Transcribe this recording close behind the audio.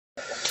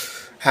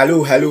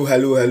Hello.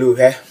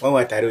 One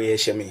what are you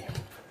shame?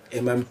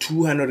 I'm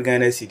 200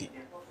 Ghana Cedis.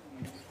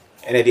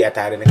 And I did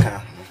a in the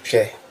car.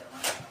 Share.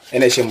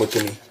 And I shame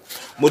to me.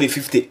 More than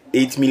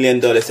 $58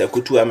 million. I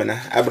could to Amana.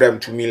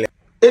 Abraham 2 million.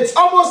 It's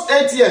almost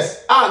 8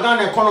 years.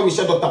 Ghana economy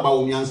said Dr.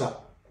 Bawumianza.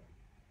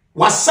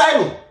 Was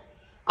silent.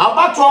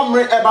 About to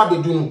Omre Eba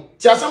Bedunu.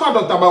 Tiasama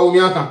Dr.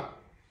 Bawumianka.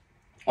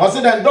 Or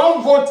say then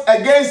don't vote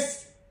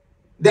against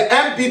the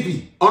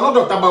NPP or not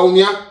Dr.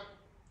 Bawumia.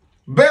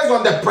 Based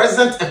on the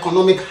present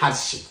economic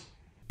hardship.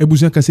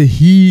 Ebusian say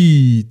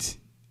heat.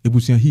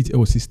 Ebusian heat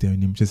our system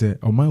nim say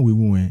o man we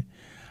won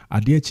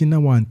ade achi na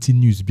wanti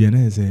news bia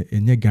na say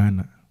enye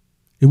Ghana.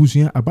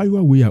 Ebusian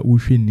abayiwa we a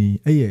ohwe ni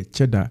eye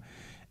cheddar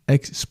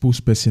ex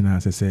spokesperson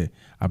as say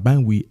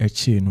aban we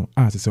achi no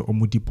as say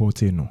omo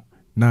deport no.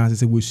 Na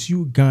say we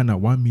sue Ghana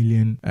 $1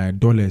 million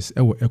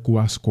ewo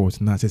ECOWAS court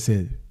na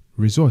say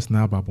resource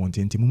na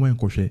ababonte nti muma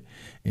enkohwe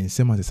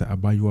ensema sesa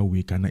abayiwa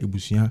we kana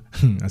ebusuya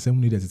asem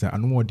ni sesa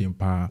anu odin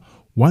pa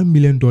 $1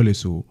 million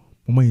so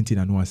muma enti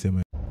na no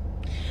asem.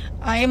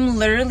 I am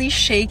literally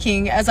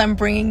shaking as I'm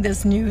bringing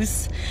this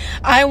news.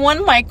 I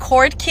won my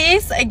court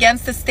case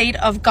against the state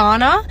of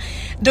Ghana.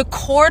 The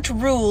court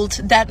ruled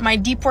that my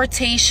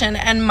deportation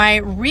and my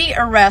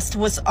rearrest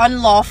was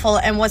unlawful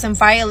and was in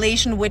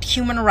violation with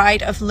human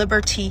right of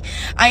liberty.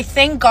 I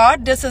thank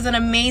God this is an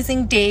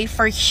amazing day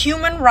for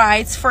human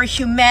rights, for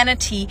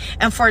humanity,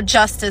 and for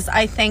justice.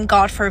 I thank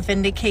God for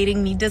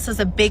vindicating me. This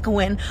is a big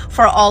win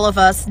for all of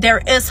us.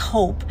 There is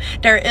hope.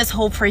 There is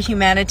hope for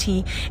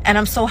humanity. And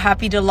I'm so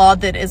happy the law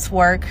did its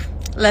work.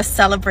 Let's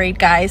celebrate,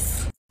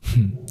 guys.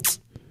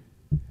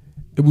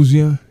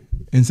 Ebuzia,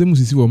 ensemu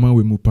sisi wa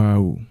mawe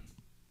mupao.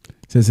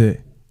 Say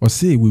or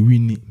say we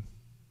win.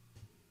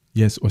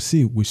 Yes, or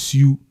say we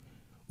sue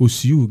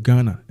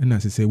Ghana, and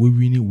as I say we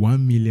win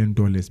 $1 million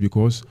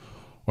because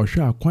or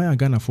sure acquire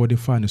Ghana for the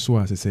fund so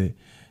as I say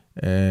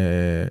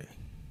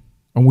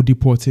omo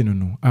deporting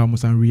no,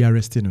 almost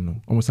rearresting no,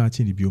 almost change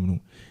the biom no.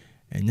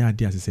 And ya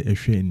dia say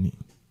 $1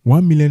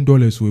 million we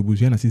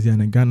Ebuzia na sisi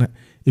na Ghana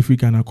if we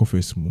can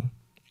confess more.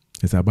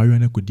 Yes,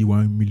 abayana could do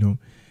 $1 million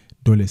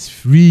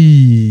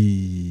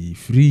free.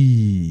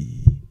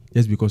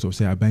 Just because of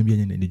say abambi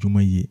and the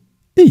juma ye.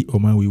 Hey, oh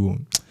man, we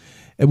won't.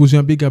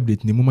 Ebusian big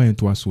update ni muma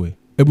into us way.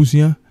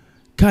 Ebusian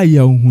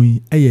kaya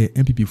unhui eye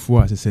NPP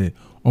 4 as I say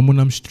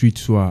omonam street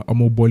so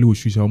omo Bollywood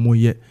street omo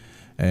ye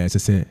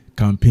say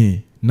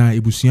campaign na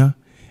ebusian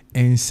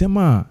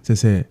ensema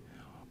say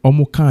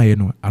omo kaya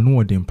no anu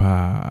odem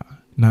pa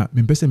na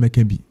me pese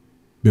meka bi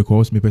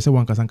because me pese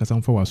wan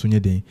kasa for wasonye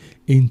den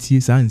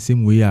enti sa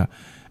nsem we a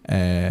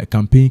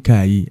campaign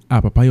kai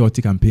papa ye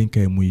oti campaign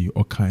kai mu yi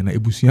okan na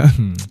ebusia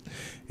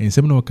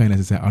ensem na okan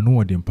na say anu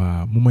odem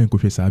pa muma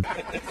enkohwe sa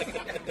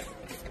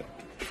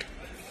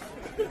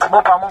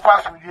Mopa mo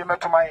fa so wie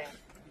metoma yen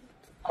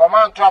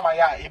command to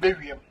amaya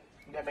ebewiem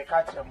de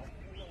meka kire mo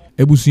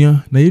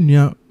ebusia na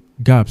yenua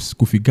gaps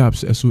kofi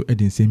gaps eso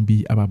edensem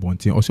bi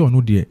ababonten o se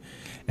ono de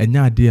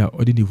enya ade a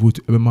odi the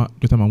vote ebema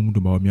Dr.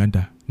 Mamudu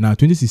Bawumianda na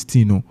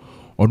 2016 no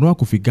ono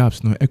kofi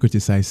gaps no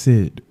criticize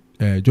said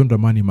John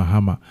Dramani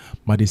Mahama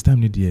but this time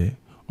ni de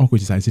on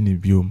criticize ni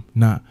biom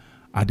na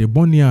ade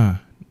bonia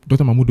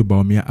Dr. Mamudu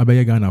Bawumia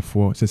abaye Ghana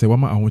for se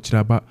wama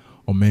ahokira ba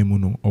omemu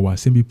no o wa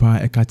sembi pa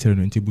e ka kire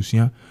no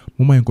ntibusia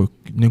moma enko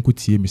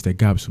tie Mr.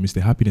 Gabs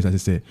Mr. Happiness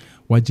as say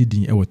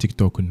wagidin e wo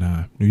TikTok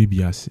na no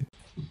bibiase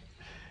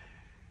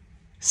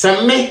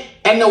semme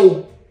ene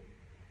wo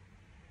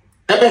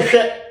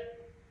ebehwe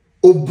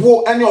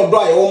obuo ene odo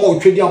a ye wo ma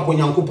otwedi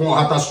amponyankopon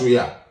ataso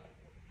ya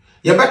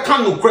ye beka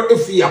no kra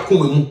efi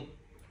yakoma mu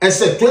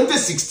ese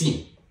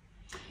 2016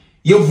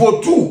 ye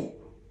vote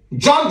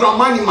John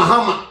Dramani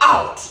Mahama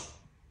out.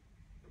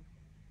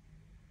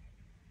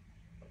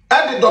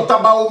 And the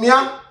Dr.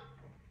 Bawumia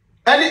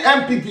and the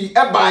NPP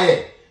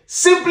ebaye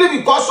simply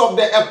because of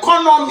the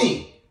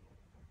economy.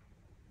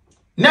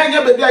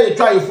 Nanya baby you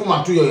try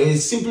fuma to you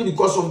simply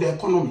because of the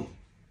economy.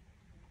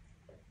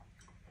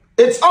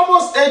 It's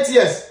almost 8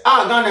 years.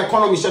 Ghana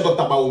economy said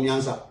Dr.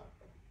 Bawumianza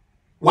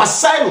was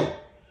silent.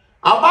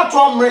 About to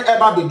Omre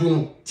Eba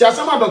Bedunu.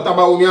 Tiasama Dr.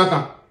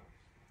 Bawumianka.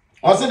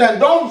 Or say then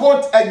don't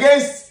vote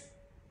against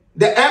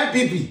the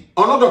NPP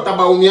or not Dr.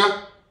 Bawumia.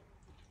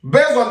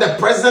 Based on the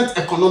present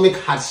economic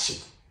hardship.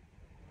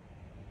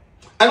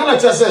 I know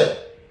that you say,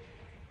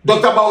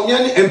 Dr. Bawumia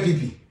ni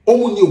MPP,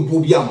 omu ni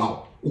obobi ama,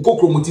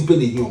 ukokro motipe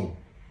de yon.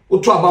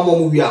 Otu abamo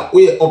mu wi a,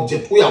 oye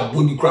object, oye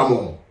body cram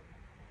on.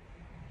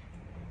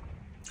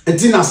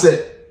 Enti na se,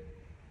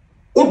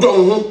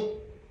 udon ho,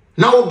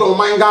 na udon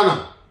man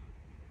Ghana,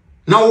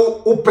 na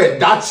upe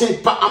dachi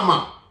pa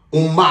ama,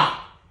 umba.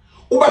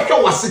 Ubasha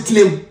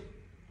wasitlim,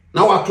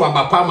 na watu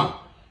abapama,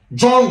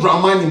 John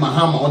Dramani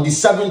Mahama on the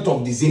 7th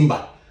of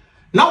December.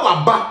 Now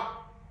aba,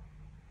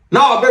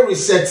 now I be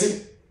resetting.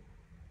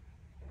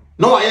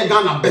 Now I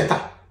Ghana better.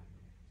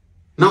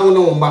 Now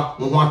no umba,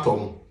 no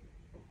atom.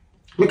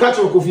 Me catch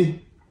your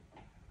coffee.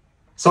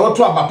 So what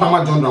to aba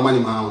pama John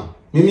Dramani Mahama?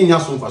 Me nya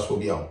so fa so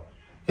bia o.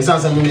 E san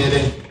say me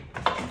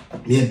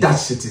a Dutch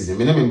citizen.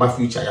 Me na me ba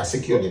future ya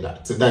secure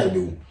that. To die be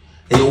wo.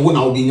 E wo na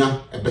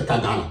obinya e better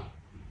Ghana.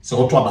 Se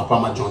oto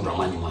abapama John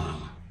Dramani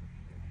Mahama.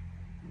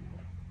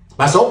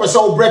 But so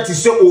person break to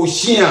say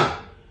Ocean.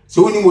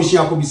 So we need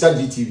Ocean ko bisa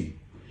GTV.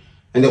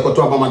 And the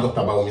koto abama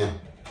Dr. Baumia.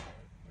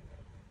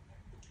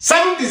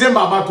 7 December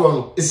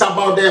about it's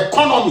about the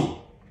economy.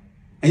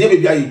 And you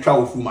baby you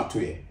travel full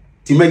matwe.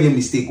 To make a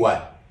mistake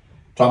why?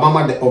 To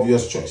abama the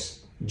obvious choice.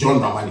 John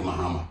Dramani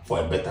Mahama for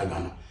a better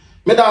Ghana.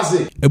 Me da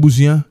say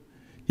Ebusia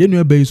yenu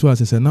ebe so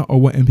asese na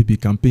owo NPP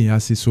campaign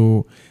ase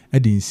so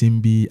edi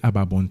nsem bi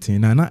ababonten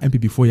na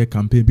NPP for your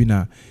campaign bi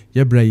na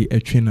ye bra yi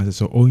etwe na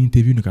asese o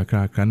interview no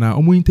kakra na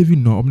omo interview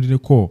no omo de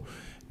call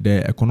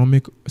the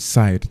economic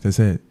side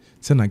say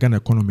na Ghana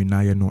economy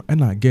na ye no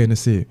na ge ne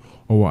say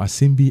owo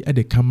asem bi e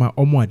de kama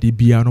omo ade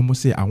bia no mo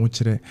say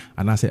awokere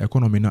ana say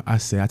economy no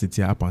ase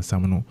atete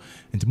apansam no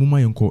enti mo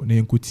mayenko na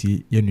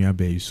yenkotie yenu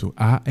ebe so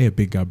a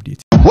big update.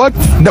 What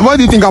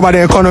do you think about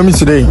the economy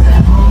today?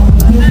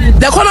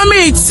 The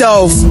economy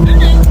itself,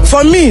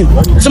 for me,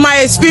 to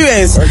my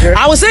experience,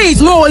 I would say it's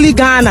not only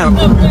Ghana.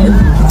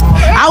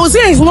 I would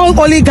say it's not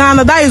only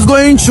Ghana that is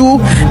going through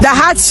the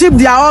hardship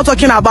they are all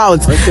talking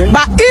about. Okay.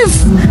 But if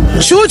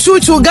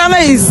true Ghana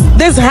is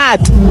this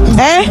hard,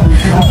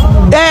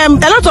 a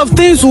lot of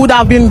things would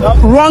have been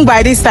wrong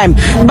by this time.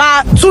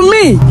 But to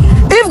me,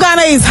 if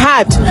Ghana is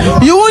hard,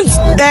 you won't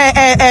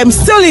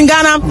still in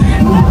Ghana.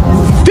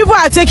 People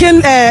are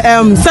taking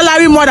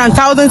salary more than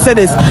 1,000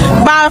 cedis.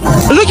 But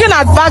looking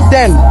at back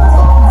then,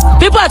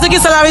 people are taking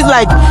salaries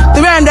like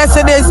 300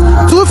 cedis,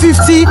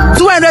 250,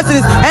 200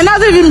 cedis, and that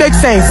doesn't even make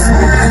sense.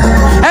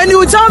 And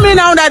you tell me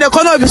now that the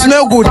economy is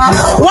no good.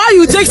 Why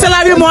you take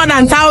salary more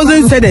than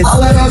 1,000 cedis?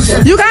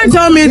 You can't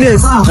tell me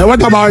this. And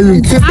what about you?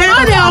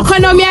 About the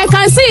economy, I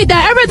can see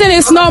that everything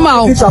is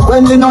normal.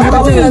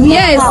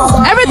 Yes,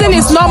 everything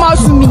is normal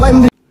to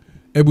me.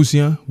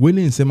 Ebusia, when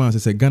in Sema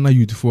says Ghana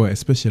youth for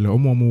especially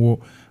Omo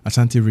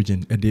Ashanti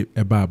region at the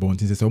Eba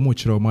Bontin says Omo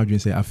Chiro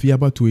Madrin say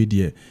Afiaba to a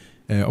dear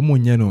Omo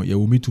Nyano, ya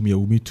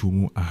wumi to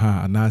mu,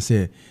 aha, and I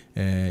say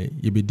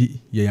Yebedi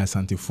ye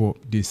Ashanti for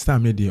this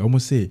time they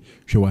almost say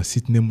she was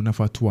sitting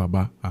nafa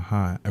tuaba,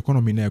 aha,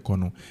 economy na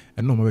econo,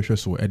 and no more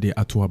so at the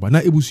atuaba.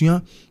 Na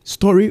Ebusia,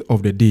 story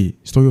of the day.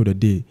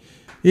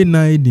 In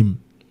Naidim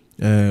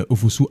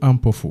Ofusu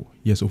Ampofo,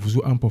 yes,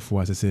 Ofusu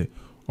Ampofo, as I say.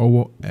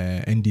 Owo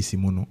NDC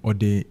mono or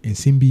the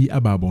ensimbi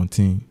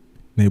ababontin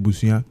na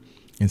ebusua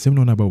ensem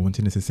no na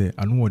ababontin se se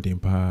anu odin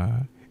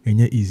pa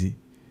enye easy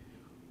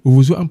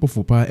ovuzu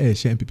ampofo pa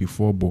share NPP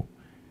 4 bo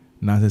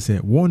na se se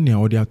won ne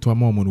odi ato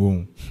ama omo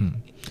no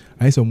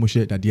ai se omo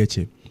share dade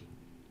eche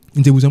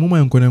nte buza mama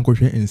enko na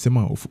enkohwe ensem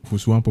a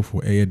ovuzu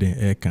ampofo den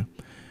eka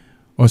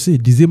or say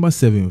December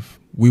 7th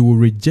we will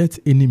reject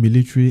any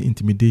military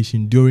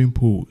intimidation during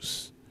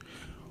polls.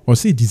 Or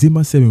say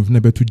December 7th na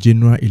beto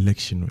general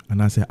election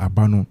and I say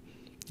abano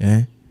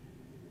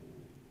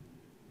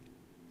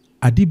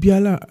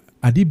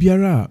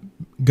adibiara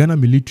Ghana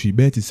military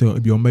bet say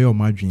be on your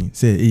margin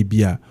say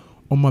bia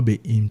oma be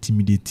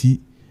intimidate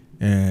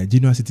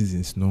general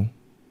citizens no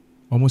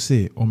almost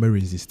say oma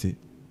resist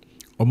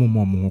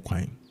omo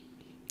kwan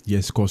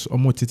yes cause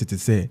omo tete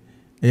say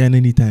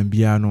anytime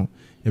bia no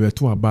e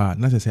beto aba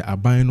na say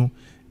aban no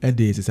e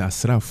dey say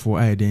asrafo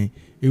aiden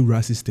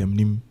ewura system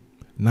nim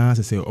na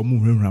say omu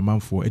hwenhuraman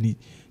for any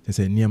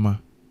say niema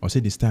or say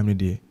this time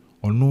dey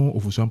ono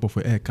ofusu ampo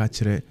for ka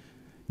kire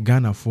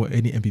Ghana for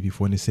any NPP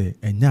for ne say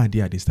enya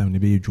ade at this time ne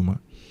be adwuma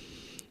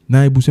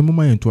na ebusemu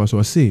man to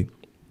aso say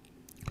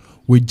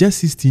with just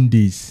 16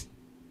 days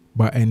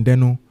but and then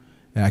no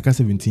aka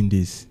 17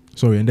 days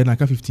sorry and then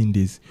aka 15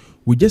 days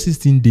with just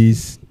 16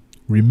 days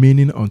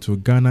remaining until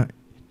Ghana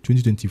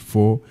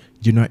 2024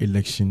 general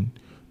election.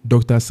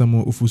 Dr.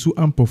 Samuel Ofusu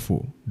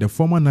Ampofo, the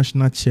former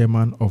national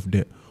chairman of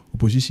the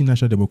Opposition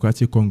National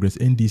Democratic Congress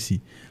 (NDC),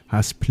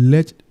 has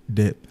pledged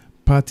the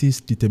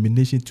party's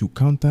determination to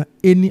counter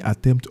any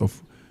attempt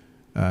of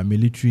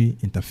military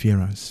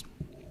interference.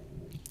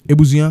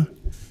 Ebusia,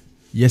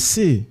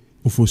 yese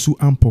Ofusu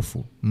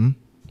Ampofo,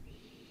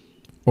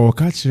 or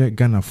catch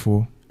Ghana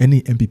for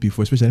any NPP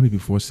for, especially NPP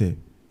for say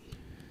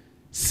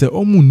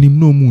omu nim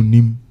no mu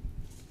nim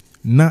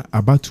na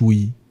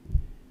abatui.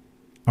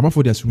 About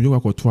for the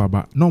assume ko to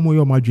aba no mo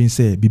yo madwin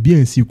say bibia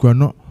nsi kwa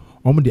no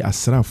omo de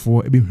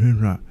asrafo ebe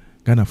hwenhwa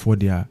Ghana for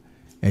dia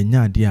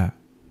enya ade a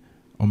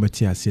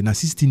ometi ase na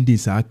 16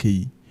 days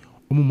akai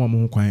omo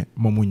mo kwan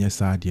mo nya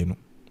sa ade no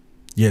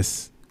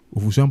yes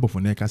Ofusu Ampofo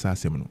na ka sa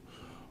asem no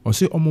o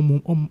say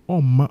omo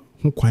omma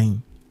ho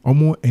kwan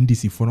omo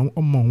NDC for no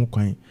omo ho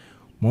kwan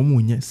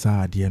mo nya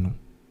sa ade no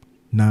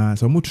na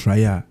so mo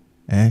try a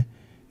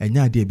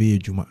enya ade be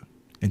adwuma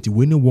enti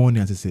we ne won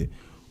as say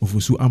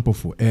Ofusu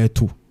Ampofo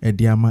to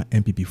Ediama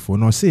NPP for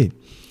no say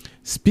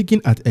speaking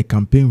at a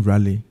campaign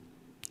rally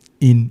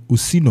in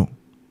Osino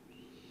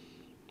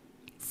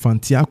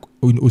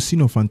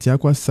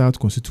Fantiakwa South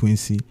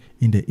constituency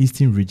in the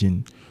Eastern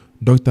region,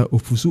 Dr.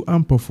 Ofusu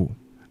Ampofo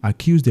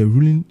accused the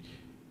ruling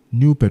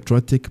New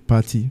Patriotic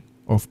Party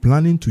of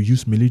planning to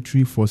use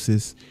military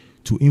forces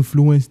to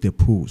influence the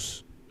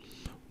polls,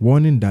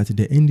 warning that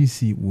the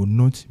NDC will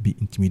not be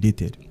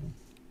intimidated.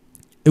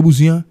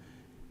 Ebusia,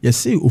 you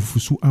say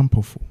Ofusu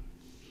Ampofo.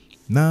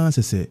 na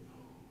se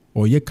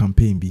or ye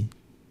campaign bi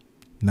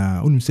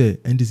na unu say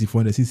NDC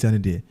for the sisi ane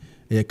de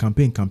ye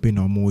campaign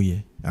na omo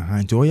ye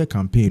nti or ye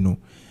campaign no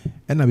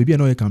e na bibia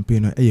na ye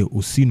campaign no ye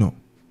Osino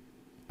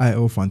I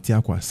o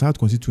Fantiakwa South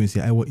constituency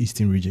I wo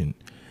Eastern region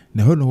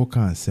na ho no ka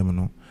ansem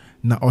no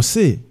na o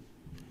say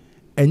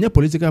enye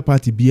political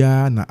party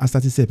bia na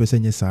asate say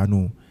person nye saa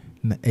no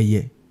na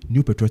eye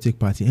New Patriotic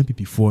Party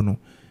NPP for no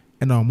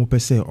e na omo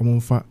pese omo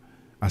mfa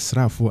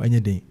asrafo enye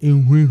den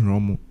enhunhun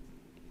omo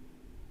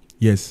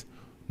yes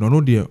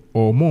no de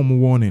omo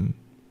warning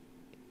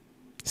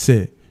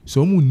say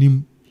so omo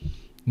nim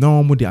na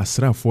omo de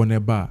asrafo na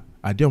ba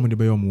ade omo de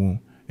be omo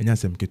enya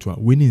sem ketwa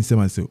we ni nsem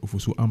ase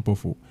ofusu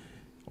ampofo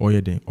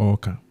oye den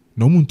oka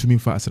na omo ntumi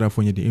mfa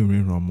asrafo enye den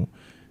enhunhun omo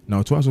na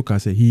oto aso ka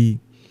say he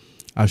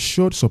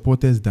assured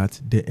supporters that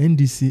the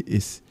NDC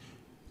is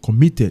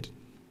committed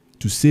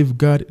to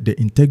safeguard the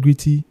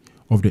integrity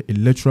of the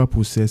electoral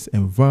process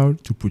and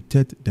vowed to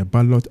protect the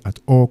ballot at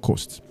all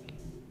costs.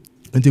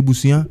 And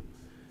Busia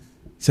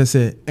says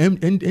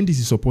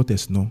NDC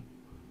supporters no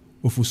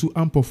ofusu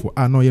ampofo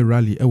a no ye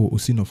rally ewo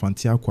Osino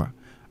Fantiakwa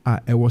a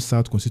ewo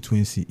South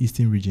constituency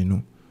Eastern region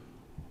no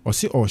o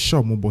se o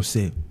sure mo bo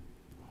say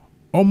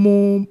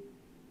omo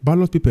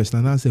ballot papers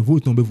na say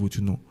vote no be vote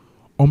no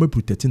omo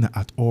protecting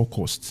at all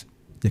costs.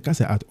 They can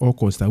say at all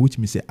costs, which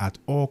means say at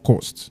all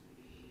costs.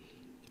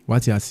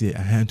 What you say,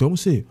 and to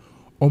say,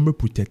 omo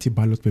protect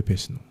ballot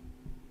papers no.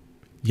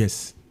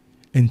 Yes,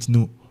 and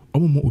no,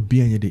 omo mo obi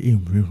anye de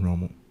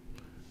aim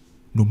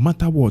no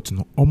matter what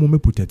no, omo me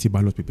protect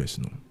ballot papers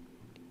no.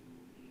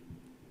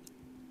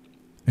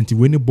 And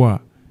when the boy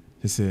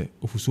say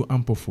ofusu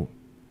ampofo,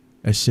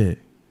 share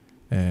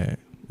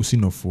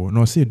usinofo.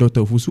 No say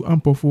Dr. Ofusu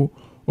ampofo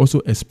also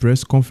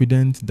expressed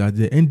confidence that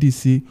the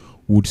NDC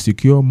would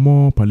secure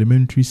more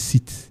parliamentary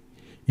seats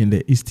in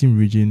the Eastern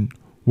region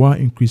while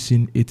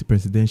increasing its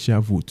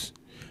presidential votes.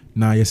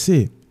 Now, you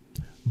say,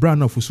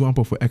 Brown of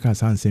Usuampo for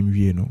Ekas Hansem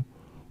Wie no,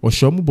 or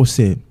Shomubo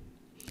say,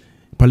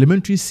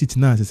 parliamentary seat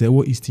now, as I say,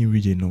 Eastern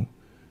region no,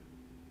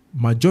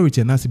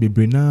 majority na be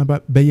Brena,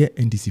 but Bayer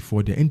NDC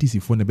for the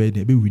NDC for the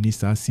be winning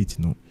star seat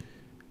no.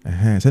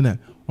 So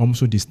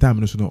also this time,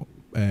 no,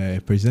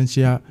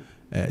 presidential,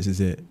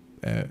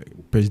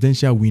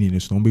 presidential winning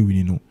is not be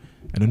winning no.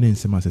 I don't know in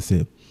some as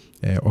say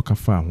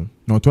Okafa.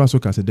 Now to also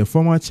say the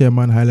former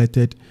chairman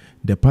highlighted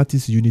the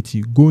party's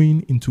unity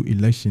going into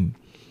election,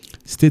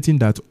 stating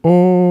that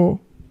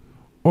all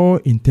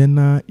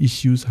internal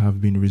issues have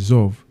been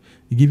resolved,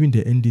 giving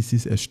the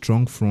NDCs a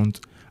strong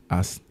front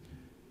as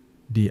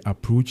they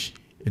approach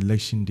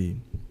election day.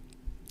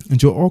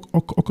 And your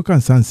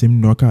Okokan San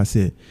Sim Noka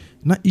say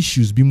na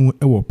issues be more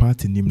our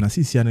party name na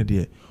sisi ane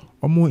de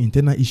omo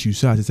internal issues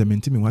so as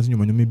mentimi wazi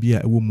nyoma nyoma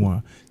bia ewo mu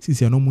a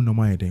sisi ane omo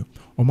normal de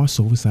omo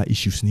solve sa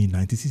issues ni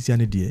na sisi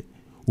ane de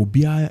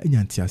obia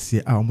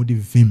nyantiase a omo de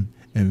vim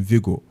and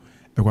vigor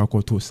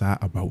ekwakoto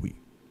sa abawi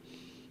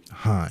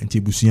ha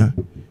nti busia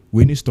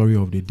we ni story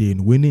of the day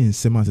we ni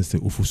nsema se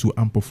ofusu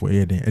ampofo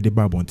eden e de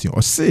babonti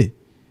o se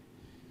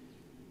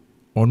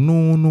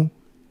ono no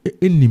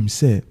enim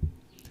se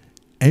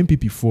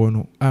NPP for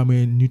no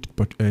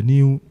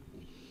new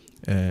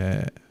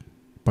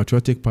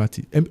Patriotic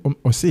Party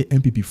or say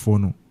NPP for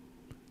no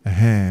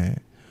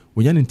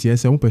we yan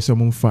ntia one person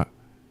mfa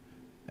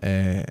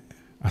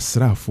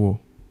asra for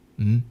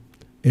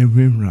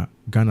enwenwra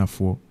Ghana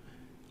for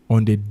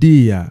on the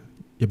day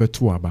ye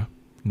beto aba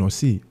no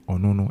say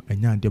ono no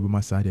enya ade be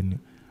masade no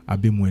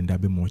abemu enda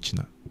be mo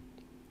china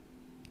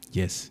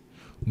yes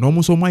no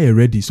mo so my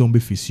ready so be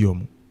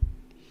fisium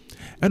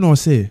and o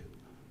say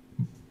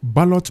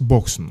ballot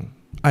box no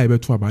I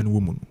beto aba no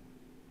woman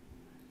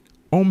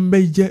on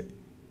meje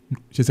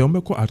she say on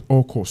at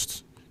all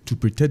costs to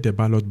protect the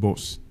ballot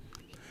box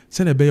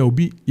send a bear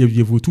obi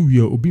ye vote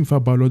we obi mfa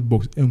ballot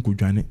box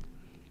enkudwane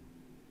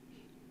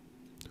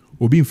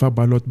obi mfa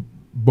ballot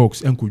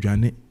box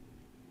enkudwane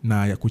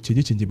na ya ko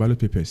change ballot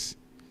papers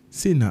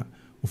say na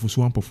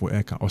ofusu one for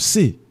eka or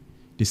say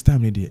this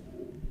time ne dey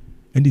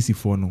NDC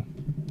for no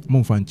mo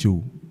mfa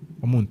ncho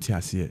omo nti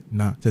ase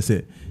na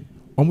say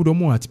omo do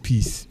mo at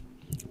peace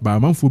ba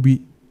manfo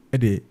bi e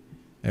de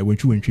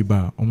wentwi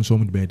ba omo so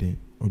omo de be den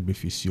o be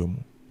fisi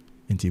omo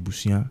enti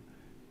ebusia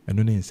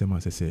eno ne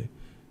nsema say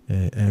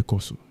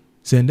koso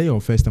send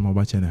your first time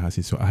about channel has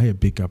it so I have a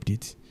big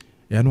update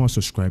ya no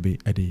subscribe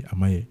e de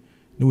amaye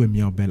no we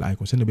me bell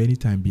icon send be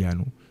anytime bia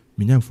no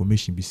minya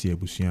information bi si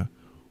ebusia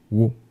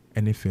wo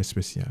any first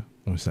person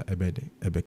on sa ebede